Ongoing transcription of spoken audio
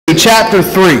chapter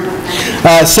 3.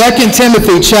 2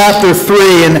 Timothy chapter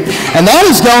 3. And that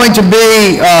is going to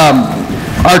be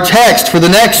our text for the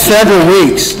next several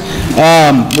weeks.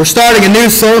 We're starting a new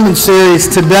sermon series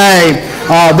today.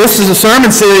 This is a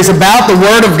sermon series about the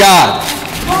Word of God.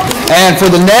 And for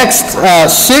the next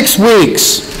 6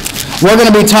 weeks, we're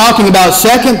going to be talking about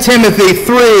 2 Timothy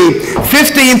 3,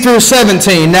 15 through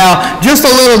 17. Now, just a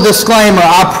little disclaimer,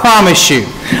 I promise you,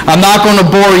 I'm not going to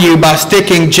bore you by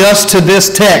sticking just to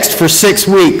this text for 6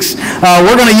 weeks.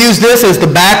 We're going to use this as the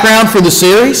background for the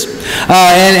series.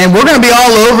 And we're going to be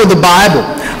all over the Bible,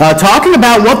 talking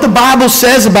about what the Bible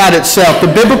says about itself,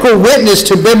 the biblical witness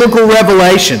to biblical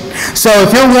revelation. So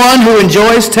if you're one who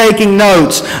enjoys taking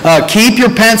notes, keep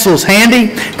your pencils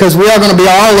handy, because we are going to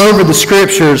be all over the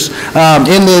Scriptures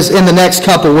in the next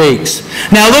couple weeks.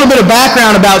 Now, a little bit of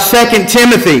background about 2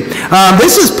 Timothy.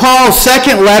 This is Paul's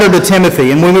second letter to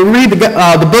Timothy. And when we read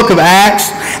the book of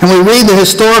Acts and we read the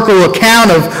historical account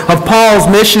of Paul's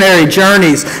missionary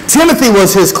journeys, Timothy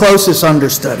was his closest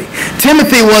understudy.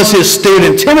 Timothy was his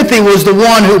student. Timothy was the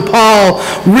one who Paul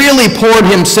really poured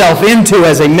himself into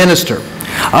as a minister.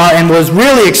 And was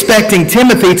really expecting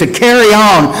Timothy to carry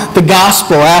on the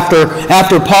gospel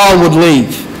after Paul would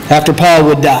leave, after Paul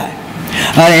would die.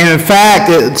 And in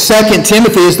fact, 2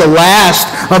 Timothy is the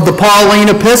last of the Pauline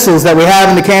epistles that we have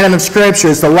in the canon of Scripture.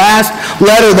 It's the last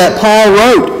letter that Paul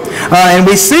wrote. And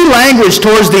we see language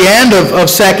towards the end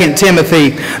of 2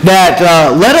 Timothy that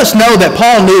let us know that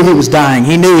Paul knew he was dying.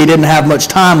 He knew he didn't have much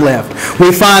time left.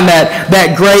 We find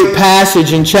that great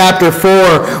passage in chapter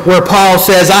 4 where Paul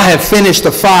says, I have finished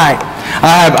the fight.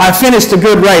 I finished the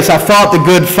good race. I fought the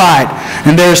good fight.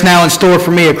 And there is now in store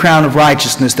for me a crown of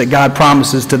righteousness that God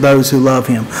promises to those who love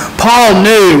him. Paul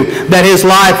knew that his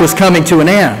life was coming to an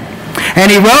end.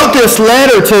 And he wrote this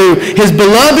letter to his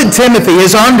beloved Timothy,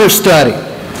 his understudy.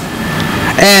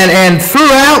 And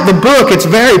throughout the book, it's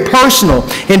very personal.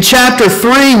 In chapter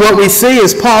 3, what we see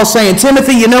is Paul saying,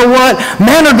 Timothy, you know what?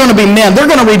 Men are going to be men. They're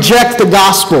going to reject the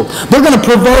gospel. They're going to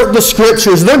pervert the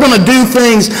Scriptures. They're going to do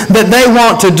things that they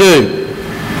want to do.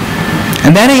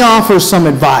 And then he offers some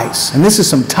advice. And this is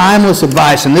some timeless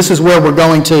advice. And this is where we're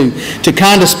going to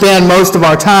kind of spend most of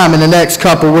our time in the next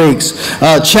couple weeks.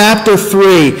 Chapter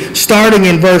 3, starting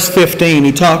in verse 15,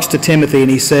 he talks to Timothy and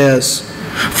he says,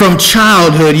 from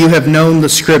childhood you have known the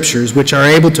Scriptures, which are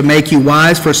able to make you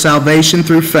wise for salvation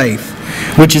through faith,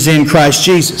 which is in Christ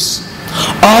Jesus.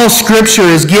 All Scripture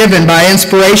is given by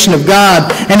inspiration of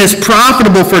God and is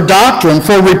profitable for doctrine,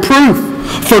 for reproof,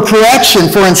 for correction,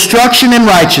 for instruction in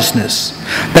righteousness,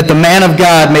 that the man of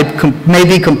God may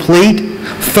be complete,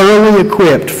 thoroughly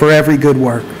equipped for every good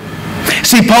work.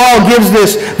 See, Paul gives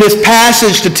this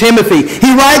passage to Timothy.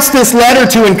 He writes this letter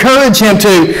to encourage him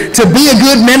to be a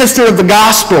good minister of the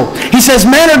gospel. He says,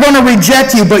 men are going to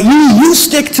reject you, but you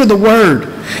stick to the Word.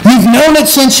 You've known it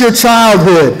since your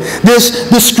childhood.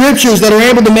 The Scriptures that are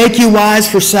able to make you wise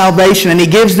for salvation. And he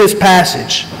gives this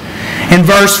passage. In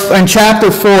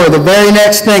chapter 4, the very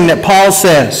next thing that Paul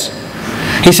says,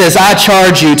 he says, I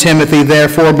charge you, Timothy,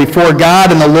 therefore, before God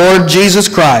and the Lord Jesus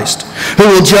Christ, who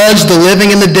will judge the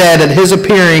living and the dead at his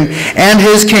appearing and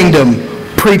his kingdom,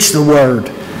 preach the word.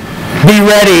 Be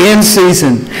ready in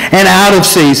season and out of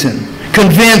season.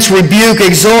 Convince, rebuke,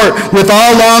 exhort with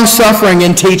all long-suffering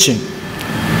and teaching.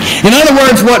 In other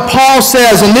words, what Paul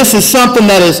says, and this is something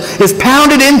that is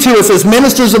pounded into us as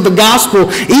ministers of the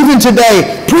gospel, even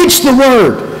today, preach the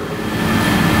word.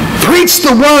 Preach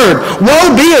the word.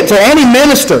 Woe be it to any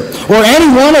minister or any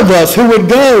one of us who would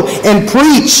go and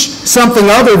preach something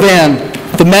other than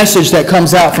the message that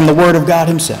comes out from the Word of God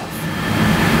himself.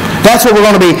 That's what we're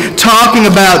going to be talking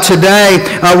about today.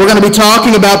 We're going to be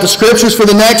talking about the Scriptures for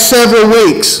the next several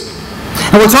weeks.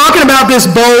 And we're talking about this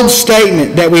bold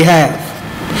statement that we have.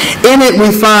 In it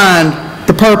we find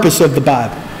the purpose of the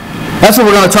Bible. That's what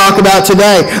we're going to talk about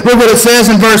today. Look what it says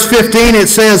in verse 15. It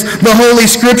says, the Holy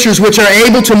Scriptures, which are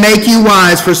able to make you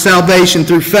wise for salvation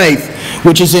through faith,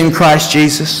 which is in Christ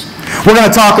Jesus. We're going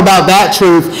to talk about that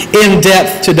truth in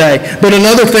depth today. But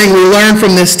another thing we learn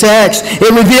from this text, it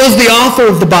reveals the author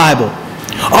of the Bible.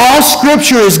 All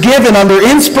Scripture is given under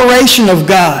inspiration of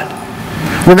God.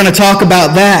 We're going to talk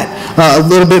about that a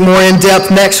little bit more in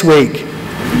depth next week.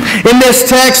 In this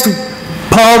text,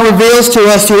 Paul reveals to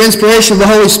us through inspiration of the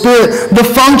Holy Spirit the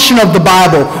function of the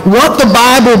Bible, what the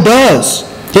Bible does.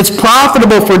 It's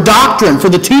profitable for doctrine, for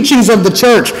the teachings of the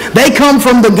church. They come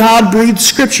from the God-breathed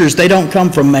Scriptures. They don't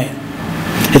come from man.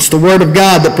 It's the Word of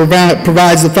God that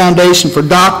provides the foundation for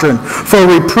doctrine, for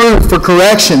reproof, for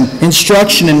correction,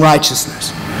 instruction in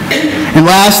righteousness. And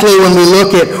lastly, when we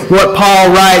look at what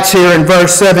Paul writes here in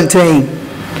verse 17,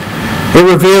 It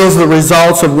reveals the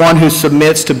results of one who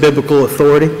submits to biblical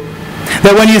authority.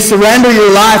 That when you surrender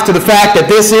your life to the fact that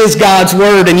this is God's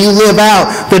Word and you live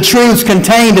out the truths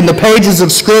contained in the pages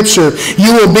of Scripture,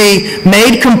 you will be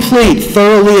made complete,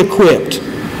 thoroughly equipped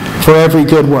for every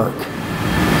good work.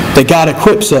 That God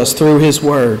equips us through His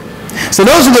Word. So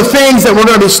those are the things that we're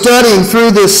going to be studying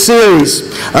through this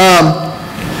series.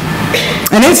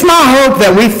 And it's my hope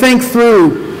that we think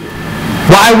through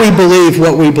why we believe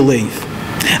what we believe.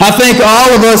 I think all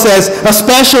of us,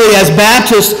 especially as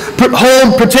Baptists,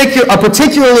 hold a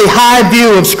particularly high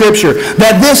view of Scripture,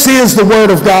 that this is the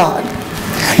Word of God.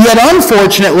 Yet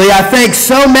unfortunately, I think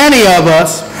so many of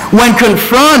us, when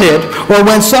confronted or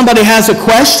when somebody has a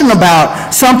question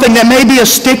about something that may be a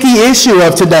sticky issue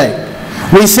of today,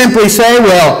 we simply say,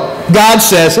 well, God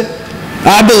says it.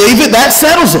 I believe it. That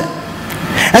settles it.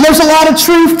 And there's a lot of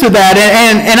truth to that,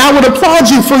 and I would applaud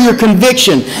you for your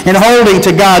conviction in holding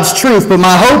to God's truth. But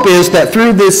my hope is that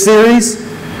through this series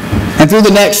and through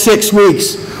the next 6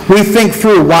 weeks, we think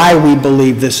through why we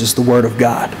believe this is the Word of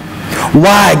God,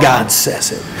 why God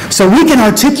says it, so we can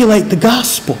articulate the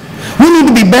gospel. We need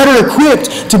to be better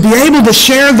equipped to be able to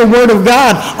share the Word of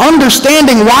God,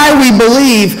 understanding why we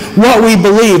believe what we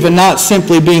believe and not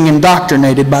simply being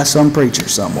indoctrinated by some preacher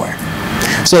somewhere.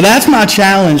 So that's my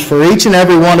challenge for each and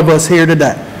every one of us here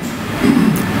today,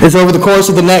 is over the course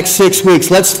of the next 6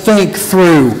 weeks, let's think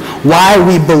through why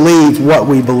we believe what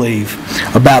we believe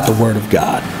about the Word of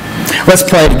God. Let's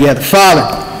pray together. Father,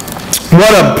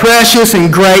 what a precious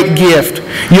and great gift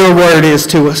your Word is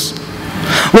to us.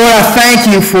 Lord, I thank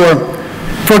you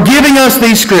for giving us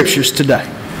these Scriptures today,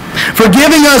 for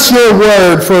giving us your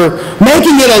Word, for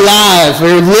making it alive,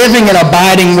 or living an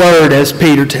abiding Word, as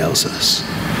Peter tells us.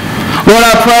 Lord,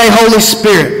 I pray, Holy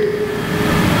Spirit,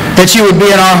 that you would be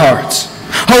in our hearts.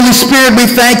 Holy Spirit, we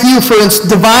thank you for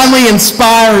divinely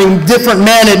inspiring different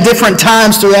men at different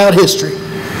times throughout history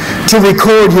to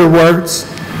record your words.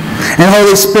 And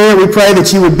Holy Spirit, we pray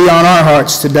that you would be on our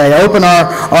hearts today. Open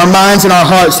our minds and our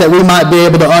hearts that we might be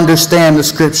able to understand the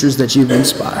Scriptures that you've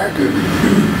inspired.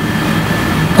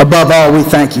 Above all, we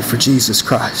thank you for Jesus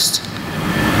Christ,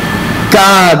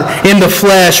 God in the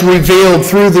flesh revealed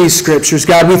through these Scriptures.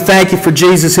 God, we thank you for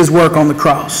Jesus, His work on the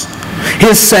cross,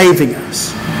 His saving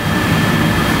us.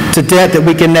 It's a debt that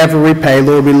we can never repay.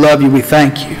 Lord, we love you. We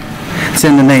thank you. It's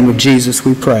in the name of Jesus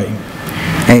we pray.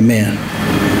 Amen.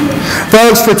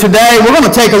 Folks, for today, we're going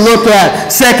to take a look at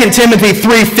 2 Timothy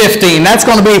 3:15. That's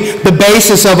going to be the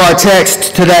basis of our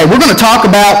text today. We're going to talk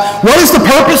about what is the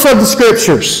purpose of the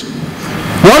Scriptures.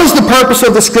 What is the purpose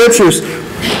of the Scriptures?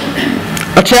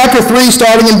 Chapter 3,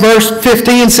 starting in verse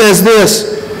 15, says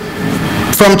this: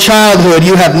 From childhood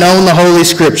you have known the Holy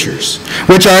Scriptures,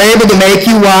 which are able to make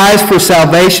you wise for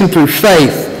salvation through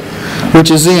faith, which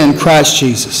is in Christ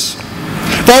Jesus.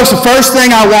 Folks, the first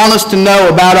thing I want us to know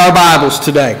about our Bibles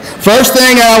today, first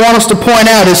thing I want us to point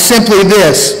out is simply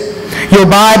this: your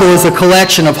Bible is a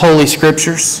collection of Holy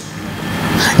Scriptures.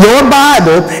 Your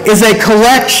Bible is a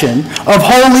collection of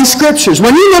Holy Scriptures.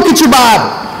 When you look at your Bible,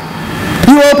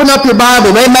 you open up your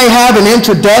Bible, they may have an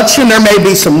introduction, there may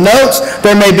be some notes,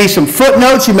 there may be some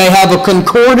footnotes, you may have a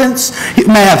concordance, you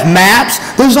may have maps.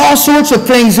 There's all sorts of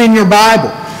things in your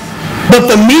Bible. But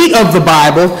the meat of the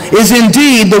Bible is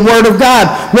indeed the Word of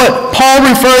God, what Paul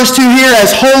refers to here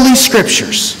as Holy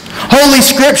Scriptures. Holy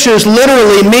Scriptures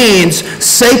literally means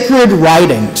sacred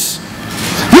writings.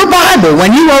 Your Bible,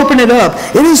 when you open it up,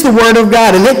 it is the Word of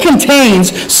God, and it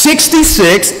contains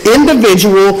 66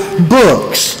 individual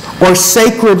books, or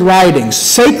sacred writings.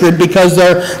 Sacred because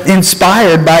they're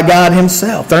inspired by God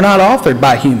Himself. They're not authored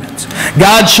by humans.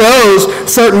 God chose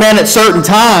certain men at certain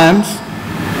times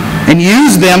and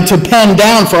used them to pen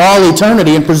down for all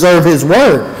eternity and preserve His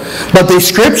Word. But the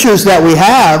Scriptures that we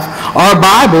have, our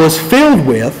Bible is filled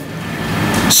with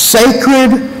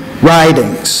sacred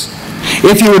writings.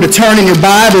 If you were to turn in your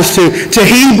Bibles to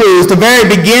Hebrews, the very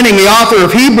beginning, the author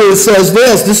of Hebrews says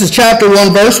this. This is chapter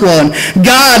 1, verse 1.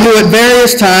 God, who at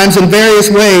various times and various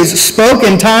ways spoke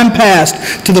in time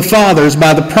past to the fathers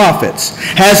by the prophets,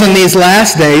 has in these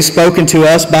last days spoken to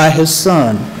us by His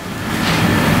Son.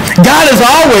 God has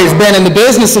always been in the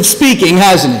business of speaking,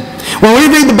 hasn't He? When we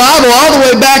read the Bible all the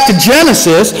way back to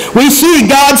Genesis, we see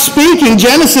God speaking.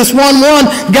 Genesis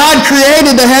 1:1, God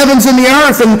created the heavens and the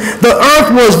earth, and the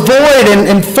earth was void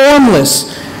and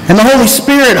formless, and the Holy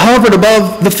Spirit hovered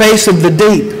above the face of the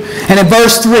deep. And in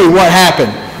verse 3, what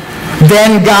happened?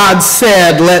 Then God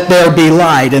said, "Let there be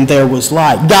light," and there was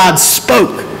light. God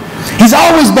spoke. He's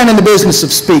always been in the business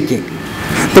of speaking.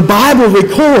 The Bible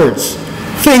records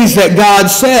things that God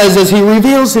says as He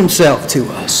reveals Himself to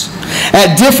us.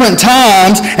 At different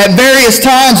times, at various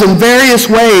times, in various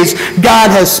ways,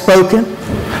 God has spoken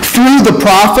through the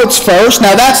prophets first.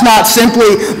 Now, that's not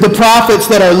simply the prophets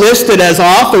that are listed as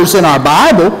authors in our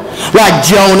Bible, like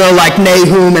Jonah, like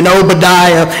Nahum, and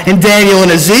Obadiah, and Daniel,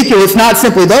 and Ezekiel. It's not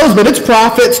simply those, but it's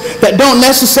prophets that don't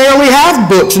necessarily have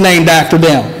books named after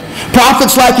them.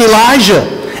 Prophets like Elijah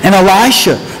and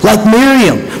Elisha, like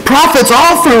Miriam. Prophets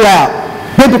all throughout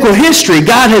biblical history.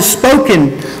 God has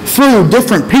spoken through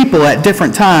different people at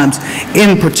different times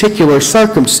in particular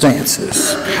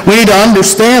circumstances. We need to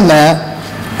understand that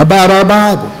about our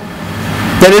Bible,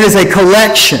 that it is a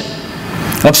collection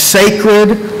of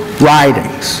sacred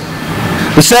writings.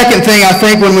 The second thing I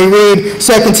think when we read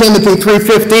 2 Timothy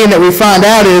 3:15 that we find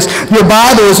out is your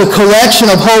Bible is a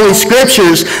collection of holy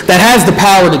scriptures that has the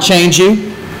power to change you.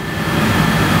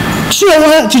 You know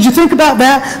what? Did you think about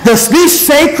that? These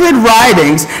sacred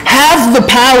writings have the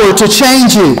power to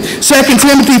change you. 2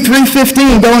 Timothy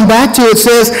 3:15, going back to it,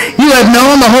 says, you have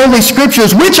known the holy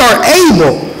scriptures which are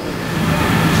able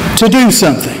to do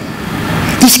something.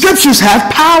 The scriptures have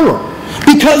power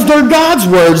because they're God's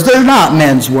words. They're not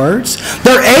men's words.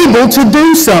 They're able to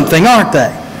do something, aren't they?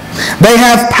 They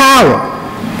have power.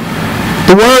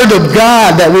 The Word of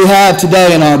God that we have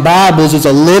today in our Bibles is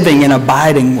a living and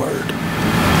abiding Word.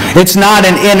 It's not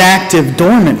an inactive,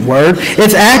 dormant Word.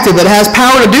 It's active. It has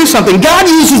power to do something. God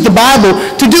uses the Bible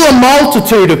to do a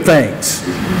multitude of things,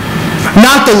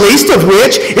 not the least of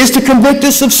which is to convict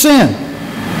us of sin.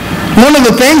 One of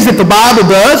the things that the Bible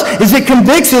does is it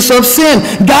convicts us of sin.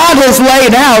 God has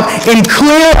laid out in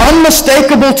clear,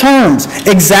 unmistakable terms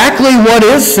exactly what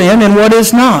is sin and what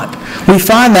is not. We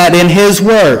find that in His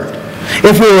Word.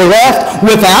 If we were left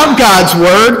without God's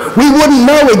Word, we wouldn't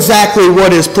know exactly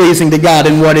what is pleasing to God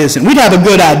and what isn't. We'd have a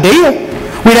good idea.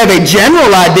 We'd have a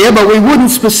general idea, but we wouldn't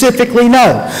specifically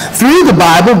know. Through the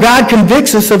Bible, God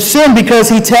convicts us of sin because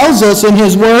He tells us in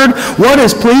His Word what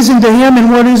is pleasing to Him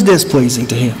and what is displeasing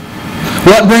to Him.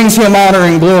 What brings Him honor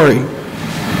and glory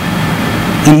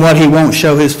and what He won't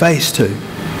show His face to.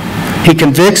 He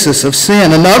convicts us of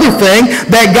sin. Another thing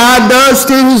that God does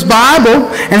through His Bible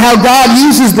and how God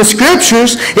uses the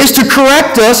Scriptures is to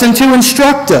correct us and to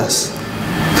instruct us.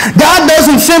 God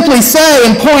doesn't simply say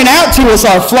and point out to us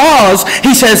our flaws.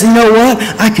 He says, you know what?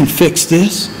 I can fix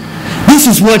this. This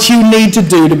is what you need to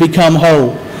do to become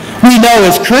whole. We know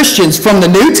as Christians from the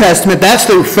New Testament that's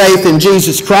through faith in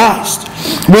Jesus Christ.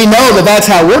 We know that that's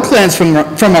how we're cleansed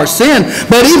from our sin.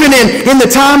 But even in the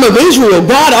time of Israel,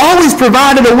 God always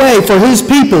provided a way for His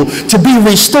people to be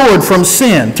restored from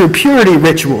sin through purity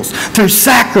rituals, through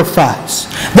sacrifice.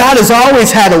 God has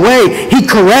always had a way. He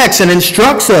corrects and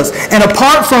instructs us. And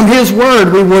apart from His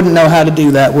Word, we wouldn't know how to do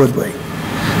that, would we?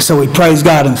 So we praise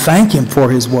God and thank Him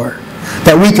for His Word,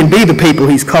 that we can be the people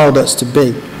He's called us to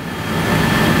be.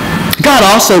 God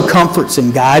also comforts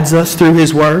and guides us through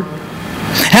His Word.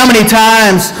 How many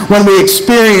times when we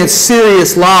experience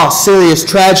serious loss, serious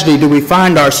tragedy, do we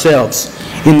find ourselves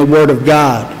in the Word of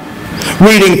God?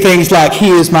 Reading things like, He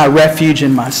is my refuge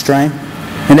and my strength,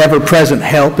 an ever-present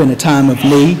help in a time of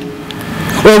need.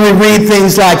 Or we read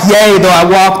things like, yea, though I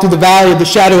walk through the valley of the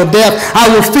shadow of death, I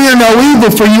will fear no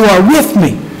evil, for you are with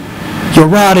me. Your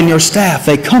rod and your staff,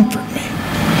 they comfort me.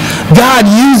 God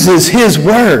uses His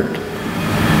Word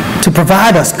to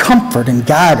provide us comfort and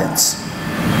guidance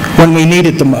when we need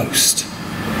it the most.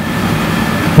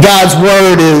 God's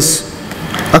Word is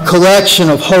a collection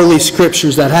of holy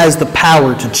scriptures that has the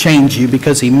power to change you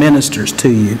because He ministers to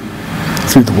you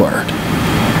through the Word.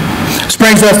 This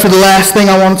brings us to the last thing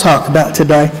I want to talk about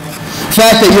today. The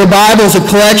fact that your Bible is a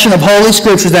collection of holy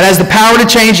scriptures that has the power to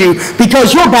change you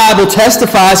because your Bible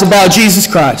testifies about Jesus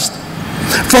Christ.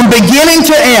 From beginning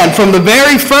to end, from the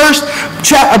very first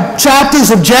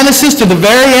chapters of Genesis to the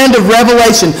very end of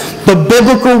Revelation, the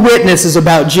biblical witness is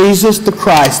about Jesus the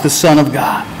Christ, the Son of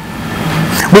God.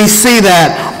 We see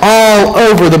that all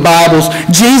over the Bibles.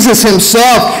 Jesus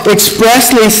Himself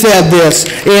expressly said this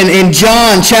in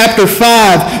John chapter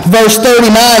 5, verse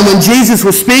 39, when Jesus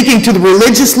was speaking to the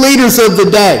religious leaders of the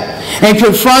day and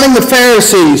confronting the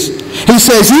Pharisees. He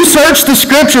says, you search the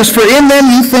Scriptures, for in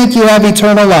them you think you have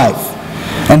eternal life.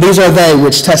 And these are they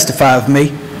which testify of me.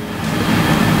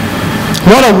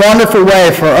 What a wonderful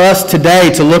way for us today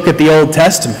to look at the Old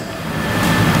Testament.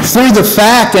 Through the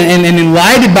fact and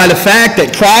enlightened by the fact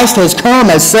that Christ has come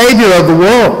as Savior of the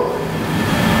world.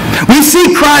 We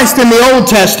see Christ in the Old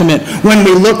Testament when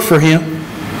we look for Him.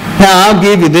 Now, I'll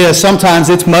give you this. Sometimes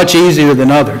it's much easier than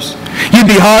others. You'd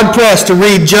be hard-pressed to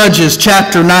read Judges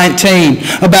chapter 19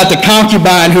 about the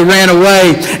concubine who ran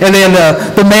away and then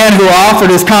the man who offered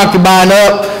his concubine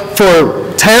up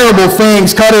terrible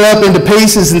things, cut her up into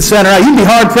pieces and sent her out. You'd be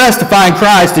hard-pressed to find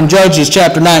Christ in Judges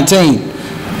chapter 19,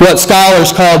 what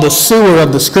scholars call the sewer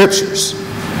of the Scriptures.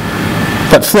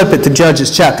 But flip it to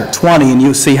Judges chapter 20 and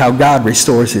you'll see how God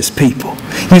restores His people.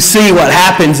 You see what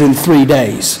happens in 3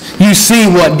 days. You see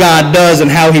what God does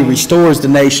and how He restores the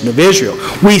nation of Israel.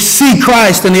 We see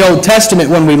Christ in the Old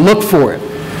Testament when we look for it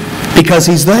because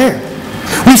He's there.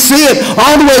 We see it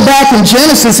all the way back in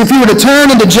Genesis. If you were to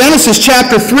turn into Genesis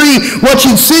chapter 3, what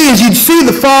you'd see is you'd see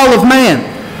the fall of man.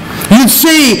 You'd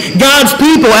see God's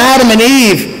people, Adam and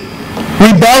Eve,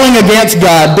 rebelling against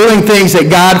God, doing things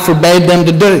that God forbade them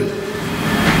to do.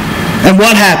 And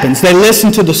what happens? They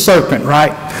listen to the serpent,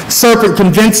 right? The serpent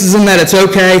convinces them that it's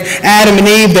okay. Adam and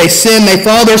Eve, they sin, they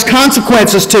fall. There's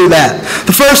consequences to that.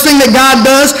 The first thing that God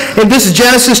does, and this is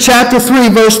Genesis chapter 3,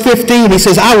 verse 15, He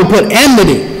says, I will put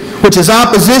enmity, which is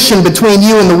opposition between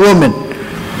you and the woman,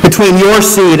 between your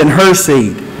seed and her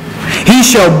seed. He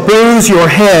shall bruise your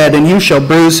head, and you shall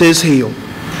bruise his heel.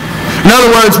 In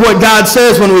other words, what God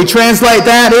says when we translate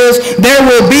that is, there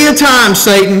will be a time,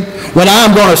 Satan, when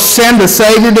I'm going to send a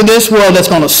Savior to this world that's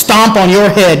going to stomp on your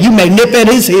head. You may nip at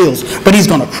his heels, but he's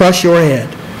going to crush your head.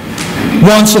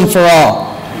 Once and for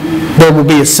all, there will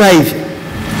be a Savior.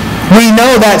 We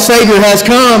know that Savior has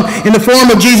come in the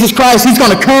form of Jesus Christ. He's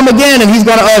going to come again, and He's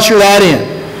going to usher that in.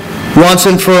 Once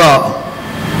and for all.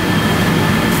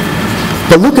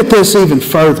 But look at this even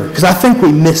further, because I think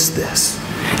we miss this.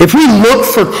 If we look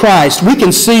for Christ, we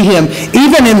can see Him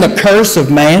even in the curse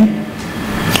of man.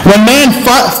 When man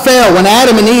fell, when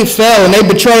Adam and Eve fell and they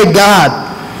betrayed God,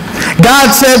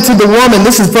 God said to the woman,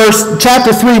 this is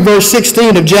chapter 3, verse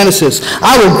 16 of Genesis,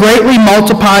 I will greatly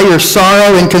multiply your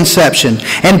sorrow in conception,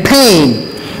 and pain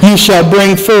you shall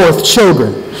bring forth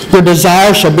children. Your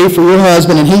desire shall be for your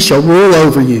husband, and he shall rule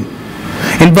over you.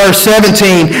 In verse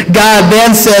 17, God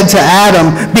then said to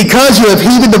Adam, because you have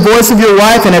heeded the voice of your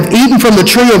wife and have eaten from the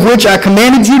tree of which I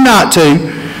commanded you not to,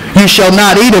 you shall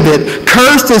not eat of it.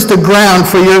 Cursed is the ground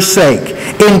for your sake.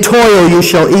 In toil you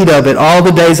shall eat of it all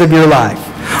the days of your life.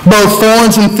 Both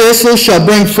thorns and thistles shall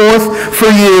bring forth for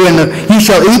you, and you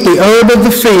shall eat the herb of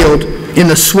the field. In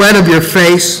the sweat of your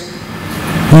face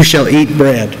you shall eat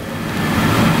bread.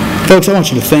 Folks, I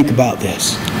want you to think about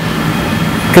this.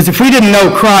 Because if we didn't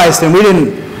know Christ and we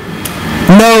didn't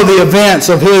know the events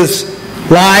of His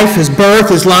life, His birth,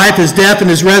 His life, His death, and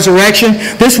His resurrection,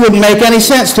 this wouldn't make any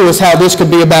sense to us how this could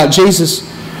be about Jesus.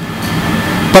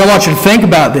 But I want you to think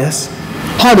about this.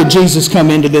 How did Jesus come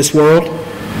into this world?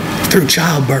 Through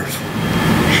childbirth.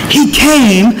 He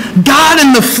came, God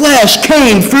in the flesh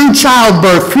came through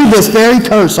childbirth, through this very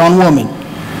curse on woman.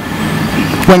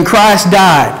 When Christ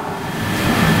died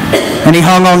and He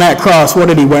hung on that cross, what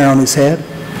did He wear on His head?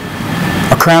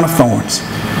 A crown of thorns.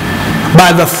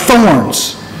 By the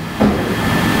thorns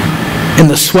in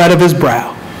the sweat of His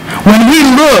brow. When we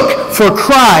look for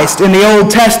Christ in the Old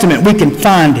Testament, we can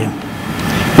find Him.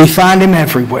 We find Him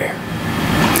everywhere.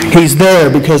 He's there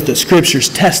because the Scriptures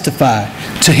testify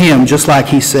to Him just like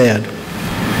He said.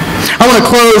 I want to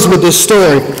close with this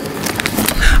story.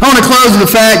 I want to close with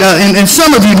the fact, and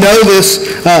some of you know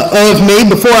this of me.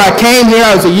 Before I came here,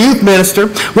 I was a youth minister.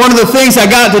 One of the things I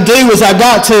got to do was I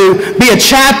got to be a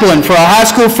chaplain for a high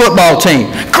school football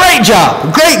team. Great job.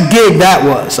 Great gig that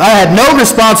was. I had no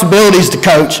responsibilities to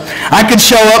coach. I could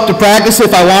show up to practice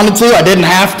if I wanted to. I didn't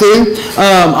have to.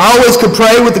 I always could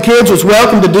pray with the kids. Was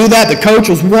welcome to do that. The coach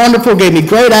was wonderful. Gave me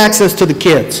great access to the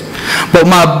kids. But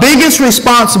my biggest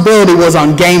responsibility was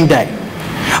on game day.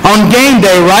 On game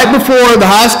day, right before the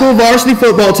high school varsity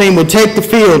football team would take the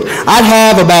field, I'd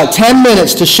have about 10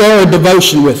 minutes to share a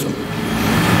devotion with them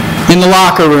in the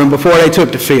locker room before they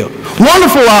took the field.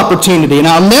 Wonderful opportunity, and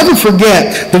I'll never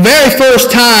forget the very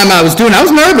first time I was doing it. I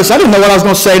was nervous. I didn't know what I was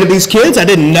going to say to these kids. I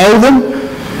didn't know them.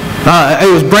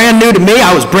 It was brand new to me.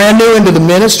 I was brand new into the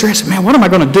ministry. I said, man, what am I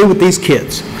going to do with these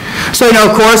kids? So,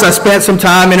 of course, I spent some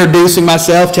time introducing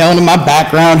myself, telling them my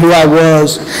background, who I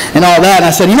was, and all that. And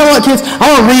I said, you know what, kids? I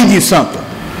want to read you something.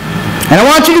 And I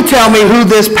want you to tell me who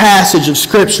this passage of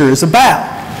Scripture is about.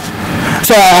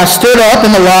 So I stood up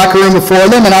in the locker room before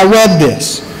them, and I read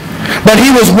this. But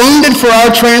He was wounded for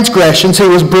our transgressions. He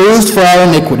was bruised for our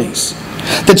iniquities.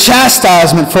 The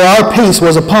chastisement for our peace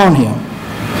was upon Him.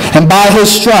 And by His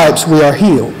stripes we are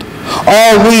healed.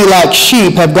 All we like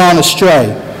sheep have gone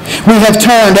astray. We have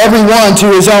turned every one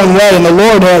to his own way, and the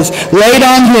Lord has laid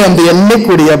on Him the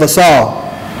iniquity of us all.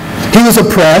 He was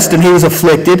oppressed and He was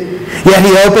afflicted, yet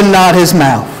He opened not His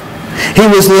mouth. He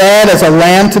was led as a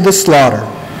lamb to the slaughter,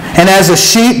 and as a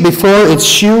sheep before its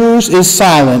shearers is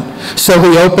silent, so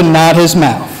He opened not His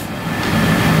mouth.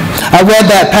 I read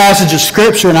that passage of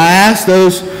Scripture, and I asked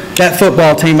those that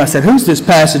football team, I said, who's this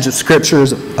passage of Scripture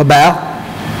is about?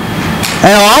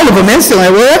 And all of them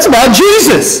instantly, well, that's about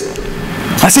Jesus.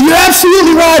 I said, you're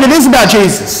absolutely right, it is about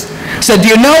Jesus. I said, do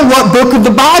you know what book of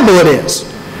the Bible it is?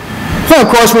 Well,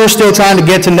 of course, we were still trying to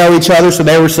get to know each other, so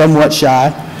they were somewhat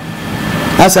shy.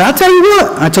 I said, I'll tell you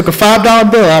what. I took a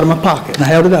 $5 bill out of my pocket and I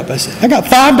held it up. I said, I got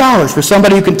 $5 for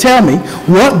somebody who can tell me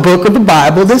what book of the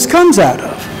Bible this comes out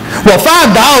of. Well,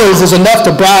 $5 is enough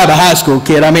to bribe a high school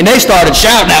kid. I mean, they started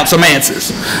shouting out some answers.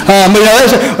 They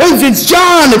said, it's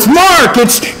John, it's Mark,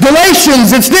 it's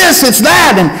Galatians, it's this, it's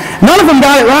that. And none of them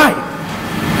got it right.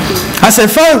 I said,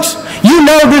 folks, you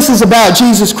know this is about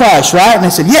Jesus Christ, right? And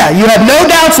they said, yeah, you have no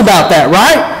doubts about that,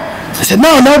 right? I said,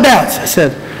 no doubts. I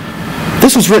said,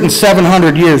 this was written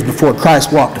 700 years before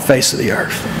Christ walked the face of the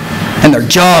earth. And their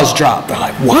jaws dropped. They're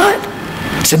like, what?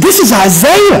 I said, this is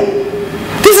Isaiah.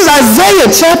 This is Isaiah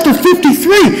chapter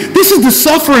 53. This is the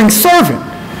suffering servant.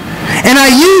 And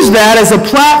I use that as a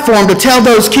platform to tell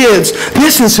those kids,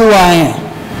 this is who I am.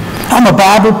 I'm a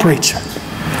Bible preacher.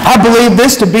 I believe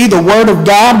this to be the Word of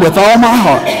God with all my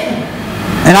heart.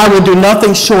 And I will do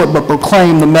nothing short but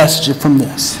proclaim the message from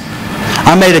this.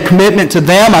 I made a commitment to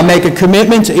them. I make a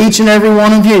commitment to each and every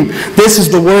one of you. This is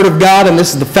the Word of God, and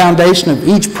this is the foundation of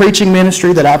each preaching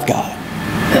ministry that I've got.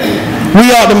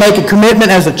 We ought to make a commitment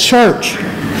as a church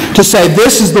to say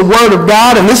this is the Word of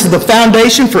God, and this is the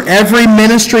foundation for every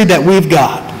ministry that we've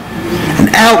got.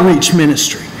 An outreach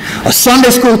ministry, a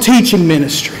Sunday school teaching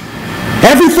ministry.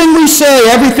 Everything we say,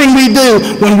 everything we do,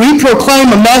 when we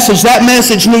proclaim a message, that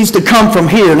message needs to come from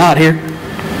here, not here.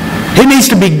 It needs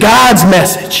to be God's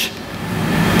message.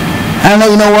 I don't know,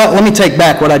 you know what? Let me take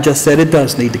back what I just said. It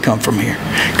does need to come from here,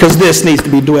 because this needs to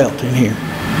be dwelt in here.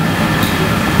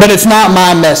 But it's not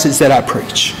my message that I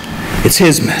preach. It's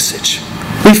His message.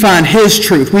 We find His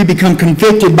truth. We become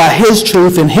convicted by His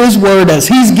truth and His Word as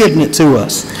He's given it to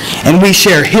us. And we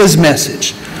share His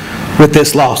message with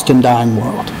this lost and dying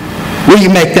world. Will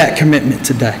you make that commitment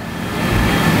today?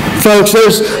 Folks,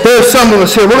 there's some of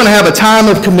us here. We're going to have a time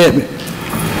of commitment.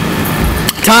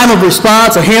 Time of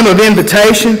response, a hymn of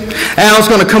invitation. Al's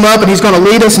going to come up and he's going to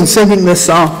lead us in singing this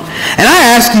song. And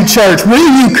I ask you, church, will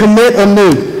you commit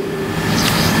anew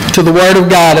to the Word of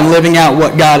God and living out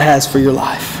what God has for your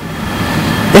life?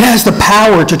 It has the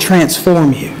power to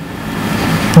transform you.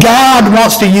 God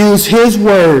wants to use His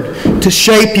Word to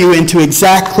shape you into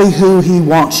exactly who He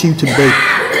wants you to be.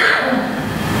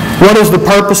 What is the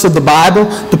purpose of the Bible?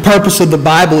 The purpose of the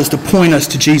Bible is to point us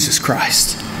to Jesus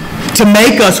Christ. To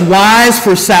make us wise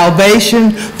for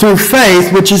salvation through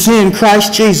faith, which is in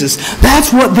Christ Jesus.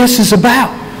 That's what this is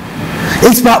about.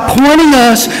 It's about pointing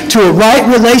us to a right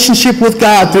relationship with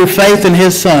God through faith in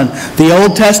His Son. The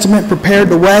Old Testament prepared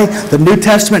the way. The New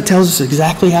Testament tells us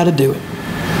exactly how to do it.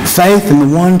 Faith in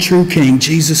the one true King,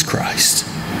 Jesus Christ.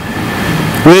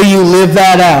 Will you live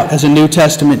that out as a New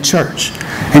Testament church?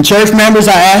 And church members,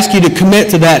 I ask you to commit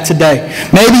to that today.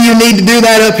 Maybe you need to do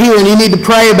that up here and you need to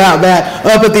pray about that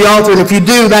up at the altar. And if you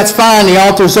do, that's fine. The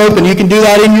altar's open. You can do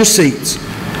that in your seats.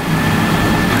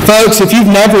 Folks, if you've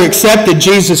never accepted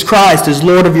Jesus Christ as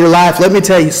Lord of your life, let me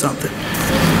tell you something.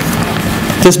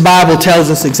 This Bible tells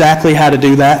us exactly how to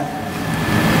do that.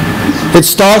 It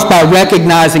starts by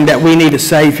recognizing that we need a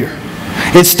Savior.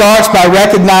 It starts by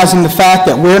recognizing the fact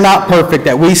that we're not perfect,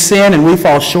 that we sin and we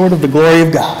fall short of the glory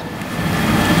of God.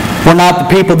 We're not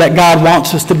the people that God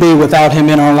wants us to be without Him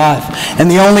in our life.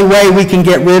 And the only way we can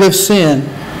get rid of sin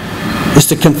is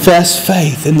to confess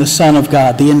faith in the Son of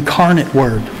God, the incarnate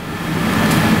Word,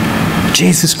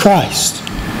 Jesus Christ.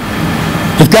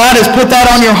 If God has put that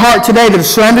on your heart today to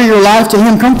surrender your life to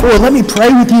Him, come forward. Let me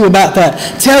pray with you about that.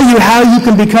 Tell you how you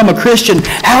can become a Christian,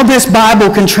 how this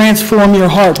Bible can transform your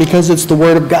heart because it's the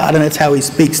Word of God and it's how He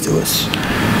speaks to us.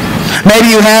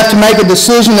 Maybe you have to make a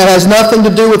decision that has nothing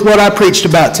to do with what I preached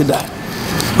about today.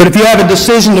 But if you have a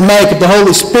decision to make, if the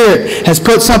Holy Spirit has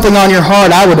put something on your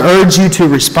heart, I would urge you to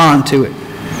respond to it.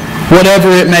 Whatever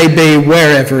it may be,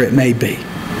 wherever it may be.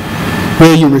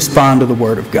 Will you respond to the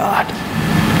Word of God?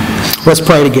 Let's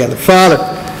pray together. Father,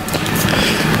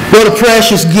 what a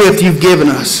precious gift You've given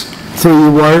us through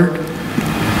Your Word.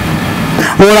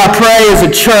 Lord, I pray as a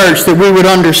church that we would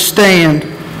understand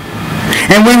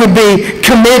and we would be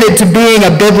committed to being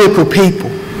a biblical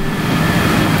people.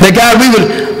 That, God, we would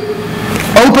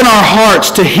open our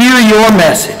hearts to hear Your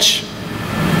message,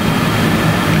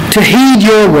 to heed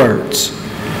Your words,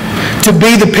 to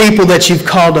be the people that You've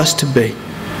called us to be.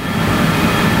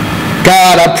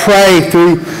 God, I pray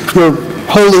through Your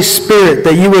Holy Spirit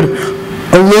that You would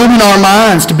illumine our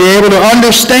minds to be able to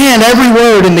understand every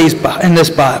word in this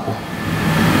Bible.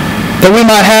 that we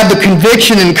might have the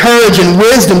conviction and courage and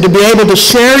wisdom to be able to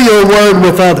share your word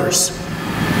with others.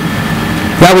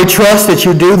 God, we trust that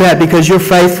you do that because you're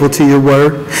faithful to your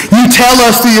word. You tell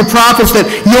us through your prophets that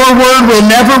your word will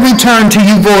never return to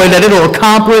you void, that it will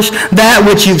accomplish that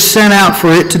which you've sent out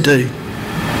for it to do.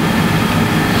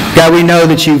 God, we know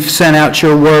that you've sent out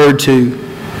your word to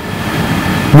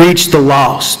reach the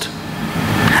lost.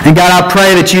 And God, I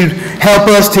pray that you help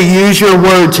us to use your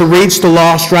word to reach the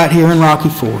lost right here in Rocky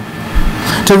Ford.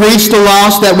 To reach the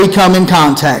lost that we come in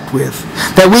contact with.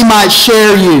 That we might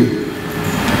share you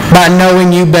by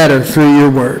knowing you better through your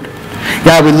word.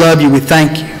 God, we love you. We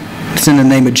thank you. It's in the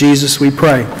name of Jesus we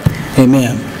pray.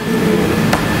 Amen.